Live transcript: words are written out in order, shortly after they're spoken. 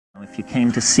If you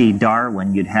came to see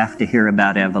Darwin, you'd have to hear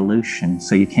about evolution.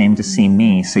 So you came to see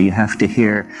me, so you have to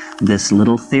hear this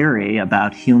little theory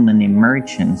about human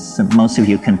emergence. Most of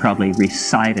you can probably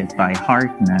recite it by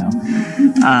heart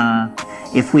now.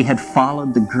 If we had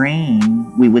followed the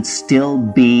grain, we would still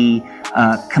be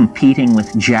competing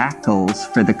with jackals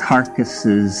for the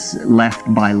carcasses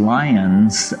left by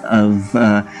lions of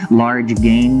large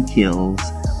game kills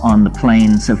on the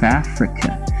plains of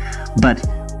Africa. But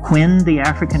when the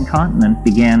African continent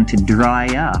began to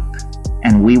dry up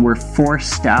and we were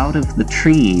forced out of the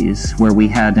trees where we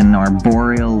had an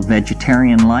arboreal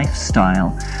vegetarian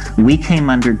lifestyle, we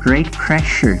came under great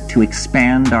pressure to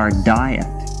expand our diet.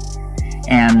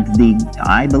 And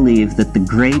I believe that the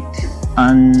great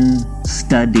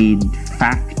unstudied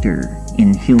factor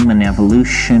in human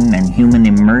evolution and human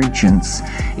emergence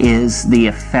is the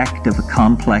effect of a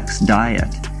complex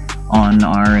diet on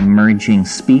our emerging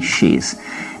species.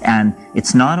 And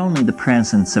it's not only the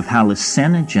presence of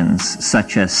hallucinogens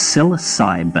such as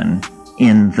psilocybin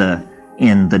in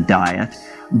the diet,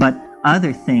 but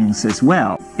other things as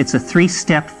well. It's a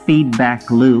three-step feedback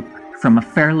loop from a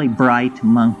fairly bright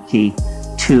monkey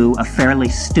to a fairly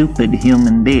stupid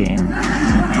human being.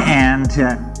 And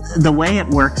the way it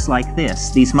works like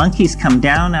this: these monkeys come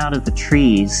down out of the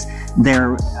trees.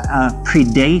 They're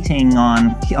predating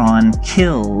on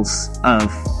kills of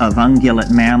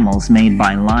ungulate mammals made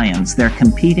by lions. They're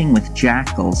competing with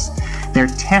jackals. They're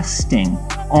testing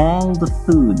all the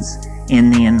foods in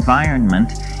the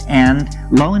environment, and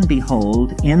lo and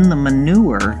behold, in the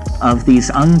manure of these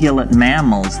ungulate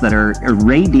mammals that are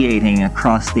irradiating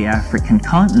across the African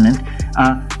continent,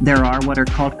 there are what are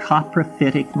called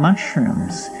coprophytic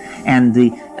mushrooms. And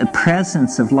the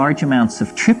presence of large amounts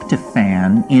of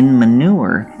tryptophan in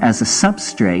manure as a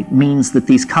substrate means that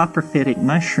these coprophytic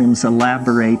mushrooms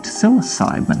elaborate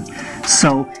psilocybin.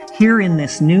 So here in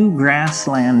this new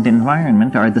grassland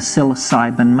environment are the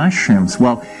psilocybin mushrooms.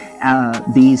 Well,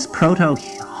 these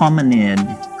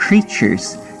proto-hominid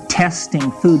creatures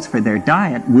testing foods for their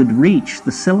diet would reach the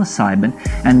psilocybin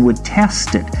and would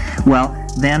test it. Well,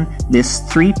 then this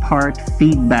three-part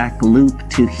feedback loop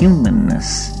to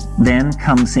humanness then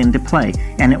comes into play,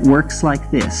 and it works like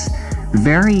this.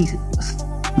 Very,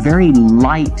 very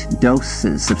light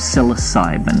doses of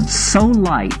psilocybin, so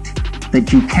light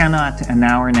that you cannot an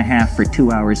hour and a half or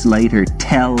 2 hours later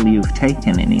tell you've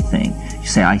taken anything. You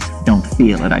say, I don't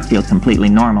feel it, I feel completely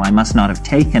normal, I must not have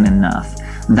taken enough.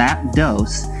 That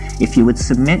dose, if you would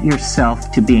submit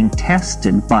yourself to being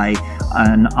tested by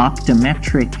an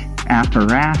optometric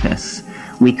apparatus,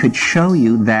 we could show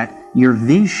you that your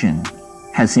vision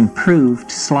has improved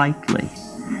slightly.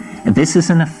 This is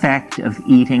an effect of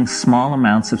eating small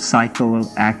amounts of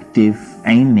psychoactive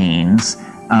amines,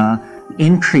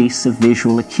 increase of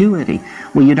visual acuity.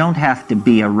 Well, you don't have to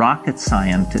be a rocket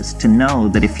scientist to know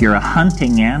that if you're a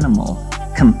hunting animal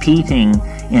competing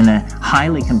in a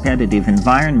highly competitive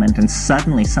environment and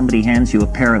suddenly somebody hands you a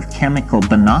pair of chemical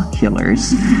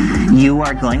binoculars, you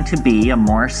are going to be a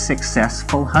more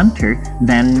successful hunter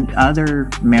than other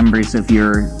members of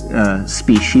your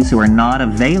species who are not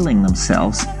availing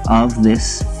themselves of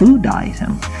this food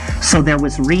item. So there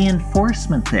was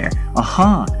reinforcement there.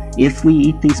 Aha! If we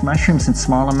eat these mushrooms in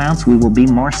small amounts, we will be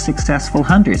more successful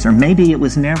hunters. Or maybe it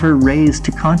was never raised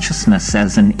to consciousness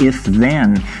as an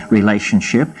if-then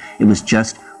relationship. It was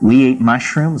just, we eat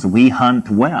mushrooms, we hunt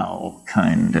well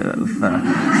kind of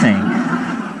thing.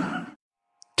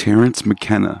 Terence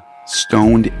McKenna,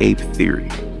 stoned ape theory,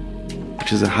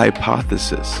 which is a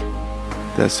hypothesis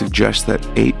that suggests that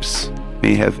apes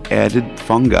may have added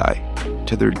fungi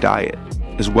to their diet,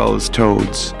 as well as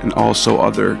toads and also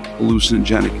other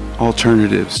hallucinogenic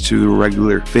alternatives to the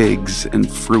regular figs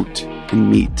and fruit and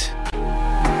meat.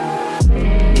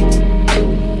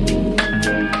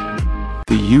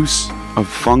 The use of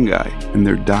fungi in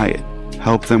their diet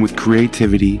help them with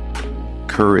creativity,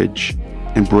 courage,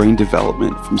 and brain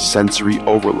development from sensory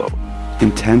overload.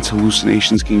 Intense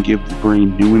hallucinations can give the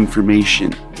brain new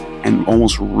information and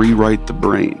almost rewrite the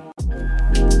brain.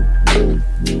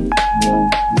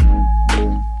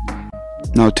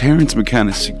 Now, Terence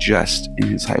McKenna suggests in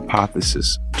his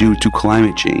hypothesis, due to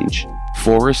climate change,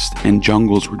 forests and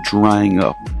jungles were drying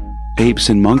up. Apes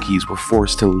and monkeys were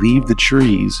forced to leave the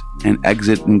trees and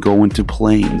exit and go into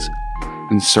plains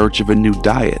in search of a new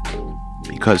diet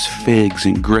because figs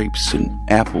and grapes and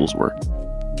apples were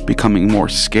becoming more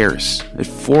scarce. It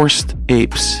forced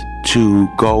apes to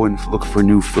go and look for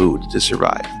new food to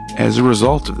survive. As a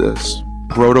result of this,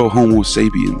 proto-Homo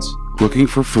sapiens, looking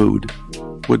for food,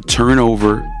 would turn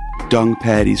over dung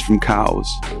patties from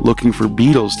cows, looking for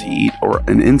beetles to eat or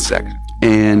an insect.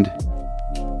 And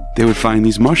they would find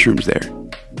these mushrooms there.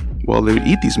 Well, they would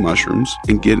eat these mushrooms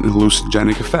and get an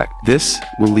hallucinogenic effect. This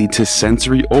will lead to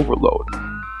sensory overload.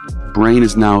 Brain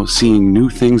is now seeing new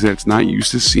things that it's not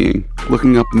used to seeing.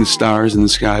 Looking up in the stars in the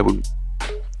sky would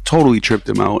totally trip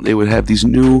them out. They would have these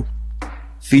new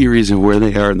theories of where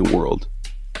they are in the world.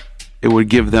 It would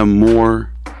give them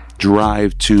more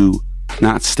drive to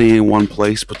not stay in one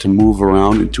place, but to move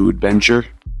around and to adventure.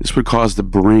 This would cause the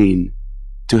brain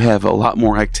to have a lot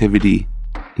more activity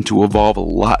and to evolve a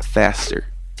lot faster.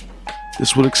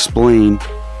 This would explain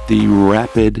the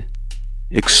rapid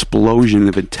explosion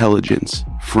of intelligence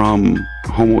from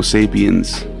Homo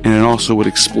sapiens, and it also would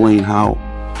explain how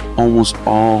almost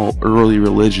all early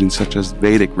religions, such as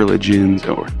Vedic religions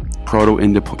or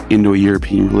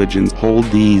Proto-Indo-European religions, hold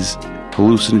these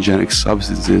hallucinogenic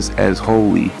substances as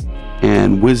holy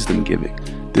and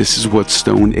wisdom-giving. This is what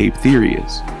stoned ape theory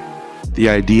is. The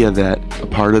idea that a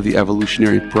part of the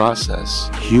evolutionary process,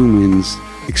 humans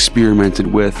experimented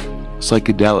with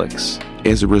psychedelics,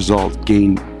 as a result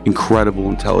gained incredible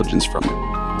intelligence from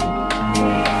it.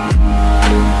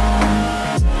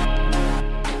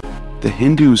 The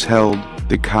Hindus held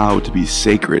the cow to be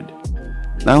sacred,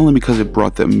 not only because it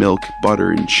brought them milk,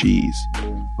 butter, and cheese,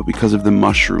 but because of the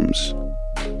mushrooms.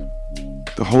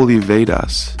 The Holy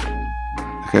Vedas,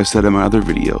 like I've said in my other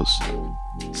videos,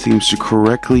 seems to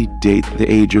correctly date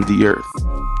the age of the earth.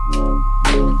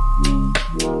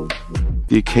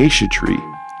 The acacia tree,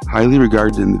 highly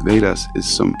regarded in the Vedas,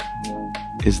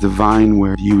 is the vine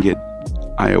where you get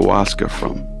ayahuasca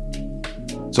from.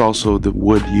 It's also the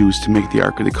wood used to make the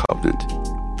Ark of the Covenant.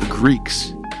 The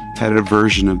Greeks had a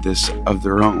version of this of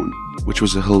their own, which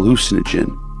was a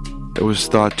hallucinogen that was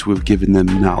thought to have given them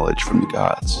knowledge from the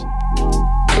gods.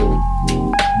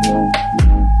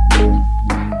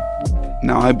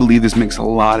 Now, I believe this makes a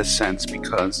lot of sense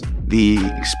because the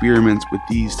experiments with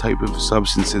these type of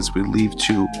substances would lead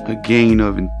to a gain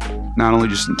of not only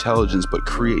just intelligence, but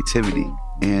creativity.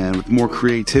 And with more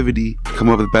creativity, come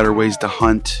up with better ways to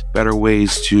hunt, better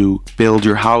ways to build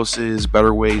your houses,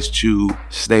 better ways to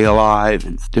stay alive,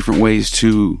 and different ways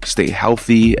to stay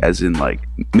healthy, as in like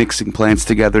mixing plants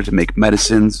together to make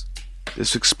medicines.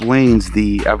 This explains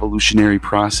the evolutionary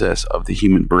process of the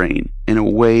human brain in a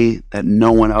way that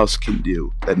no one else can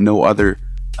do, that no other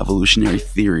evolutionary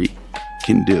theory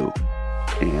can do.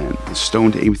 And the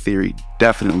stoned ape theory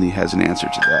definitely has an answer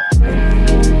to that.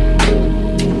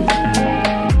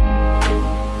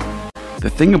 The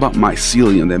thing about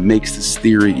mycelium that makes this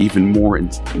theory even more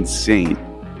insane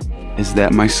is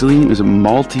that mycelium is a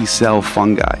multi-cell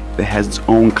fungi that has its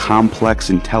own complex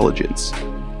intelligence.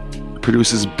 It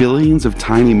produces billions of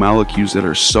tiny molecules that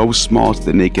are so small to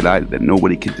the naked eye that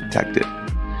nobody can detect it.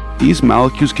 These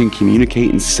molecules can communicate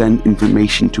and send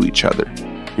information to each other,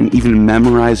 and even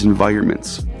memorize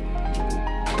environments.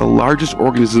 The largest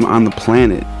organism on the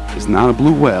planet is not a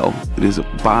blue whale, it is a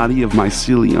body of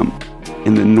mycelium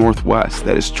in the northwest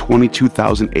that is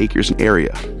 22,000 acres in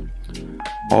area.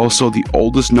 Also, the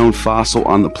oldest known fossil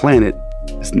on the planet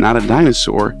is not a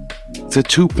dinosaur, it's a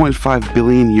 2.5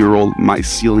 billion year old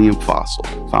mycelium fossil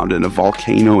found in a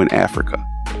volcano in Africa.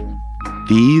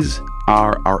 These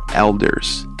are our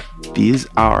elders. These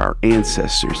are our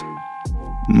ancestors.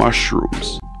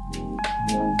 Mushrooms.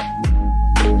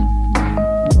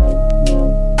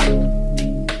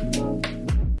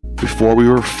 Before we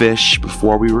were fish,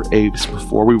 before we were apes,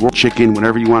 before we were chicken,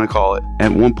 whatever you want to call it,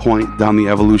 at one point down the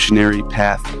evolutionary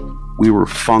path, we were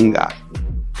fungi.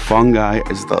 Fungi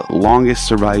is the longest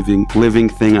surviving living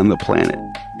thing on the planet,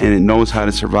 and it knows how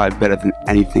to survive better than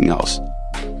anything else.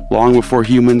 Long before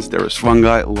humans, there was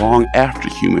fungi. Long after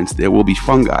humans, there will be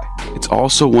fungi. It's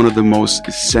also one of the most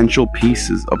essential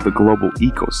pieces of the global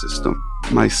ecosystem.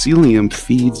 Mycelium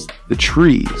feeds the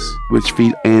trees, which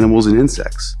feed animals and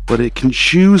insects, but it can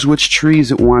choose which trees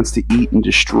it wants to eat and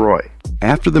destroy.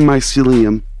 After the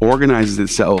mycelium organizes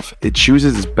itself, it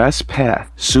chooses its best path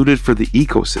suited for the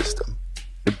ecosystem.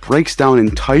 It breaks down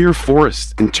entire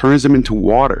forests and turns them into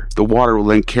water. The water will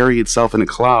then carry itself in a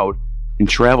cloud and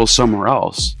travel somewhere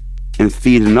else and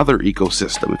feed another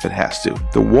ecosystem if it has to.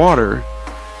 The water,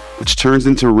 which turns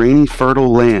into rainy,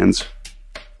 fertile lands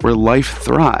where life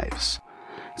thrives.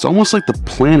 It's almost like the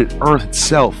planet Earth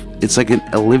itself. It's like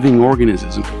a living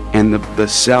organism, and the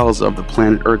cells of the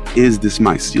planet Earth is this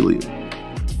mycelium.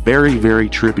 Very, very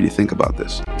trippy to think about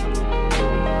this.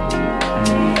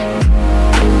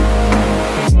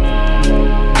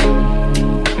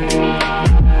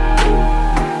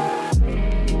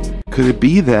 Could it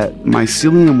be that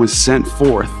mycelium was sent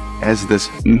forth as this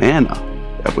manna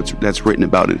that's written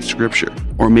about in scripture?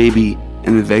 Or maybe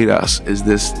in the Vedas is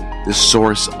this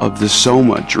source of the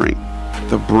soma drink,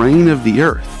 the brain of the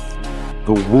earth,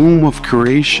 the womb of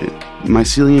creation.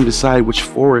 Mycelium decide which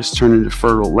forests turn into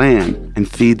fertile land and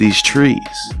feed these trees.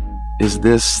 Is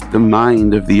this the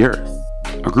mind of the earth?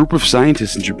 A group of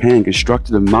scientists in Japan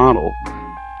constructed a model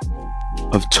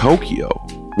of Tokyo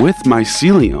with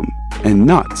mycelium and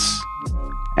nuts.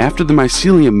 After the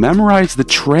mycelium memorized the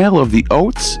trail of the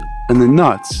oats and the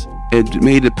nuts, it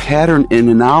made a pattern in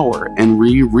an hour and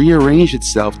rearranged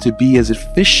itself to be as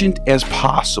efficient as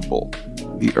possible.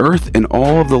 The earth and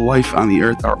all of the life on the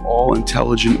earth are all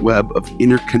intelligent web of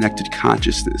interconnected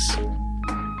consciousness.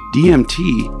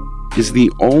 DMT is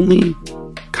the only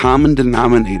common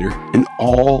denominator in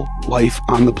all life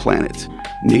on the planet.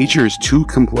 Nature is too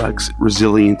complex,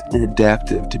 resilient, and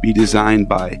adaptive to be designed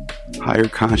by higher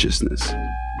consciousness.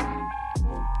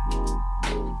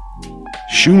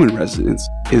 Schumann resonance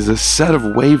is a set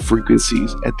of wave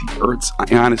frequencies at the Earth's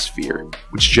ionosphere,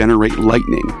 which generate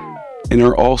lightning, and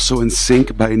are also in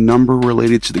sync by a number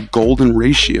related to the golden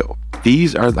ratio.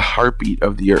 These are the heartbeat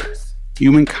of the Earth.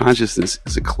 Human consciousness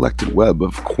is a collected web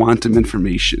of quantum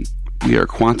information. We are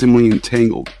quantumly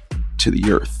entangled to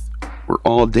the Earth, where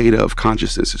all data of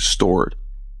consciousness is stored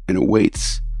and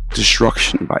awaits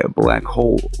destruction by a black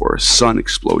hole or a sun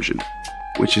explosion,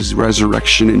 which is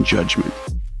resurrection and judgment.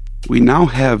 We now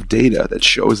have data that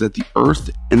shows that the Earth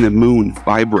and the Moon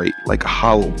vibrate like a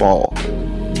hollow ball.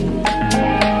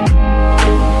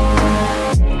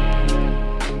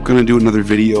 I'm going to do another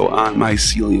video on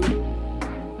mycelium.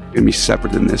 It's going to be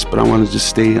separate than this, but I want to just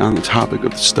stay on the topic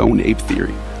of the stone ape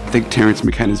theory. I think Terence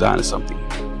McKenna is onto something.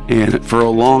 And for a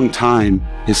long time,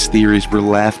 his theories were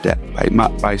laughed at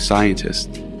by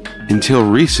scientists, until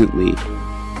recently,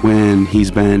 when he's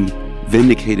been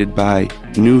vindicated by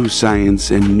new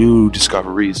science and new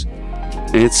discoveries.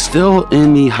 And it's still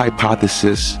in the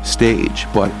hypothesis stage,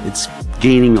 but it's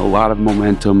gaining a lot of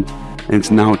momentum, and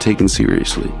it's now taken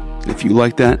seriously. If you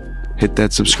like that, hit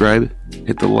that subscribe,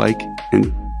 hit the like,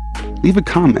 and leave a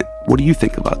comment. What do you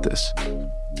think about this?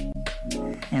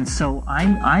 And so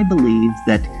I believe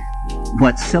that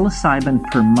what psilocybin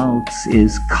promotes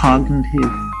is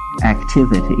cognitive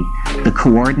activity, the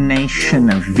coordination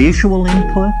of visual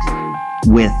input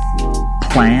with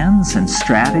plans and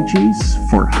strategies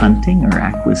for hunting or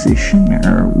acquisition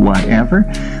or whatever.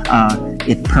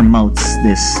 It promotes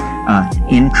this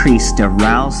increased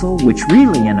arousal, which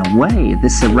really, in a way,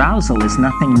 this arousal is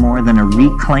nothing more than a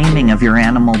reclaiming of your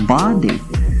animal body.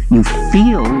 You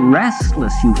feel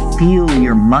restless, you feel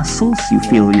your muscles, you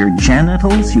feel your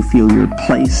genitals, you feel your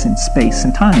place in space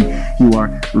and time. You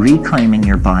are reclaiming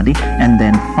your body, and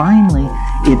then finally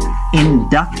it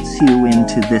inducts you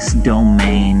into this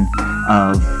domain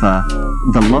of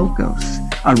the logos,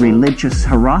 a religious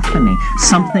hierophany,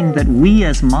 something that we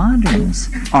as moderns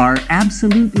are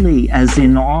absolutely as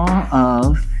in awe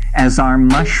of as our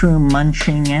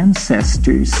mushroom-munching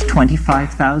ancestors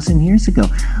 25,000 years ago.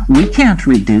 We can't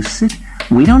reduce it.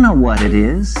 We don't know what it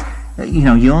is. You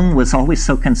know, Jung was always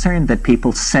so concerned that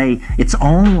people say it's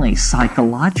only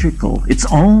psychological. It's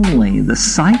only the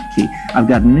psyche. I've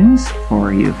got news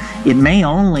for you. It may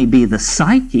only be the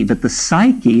psyche, but the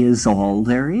psyche is all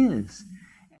there is.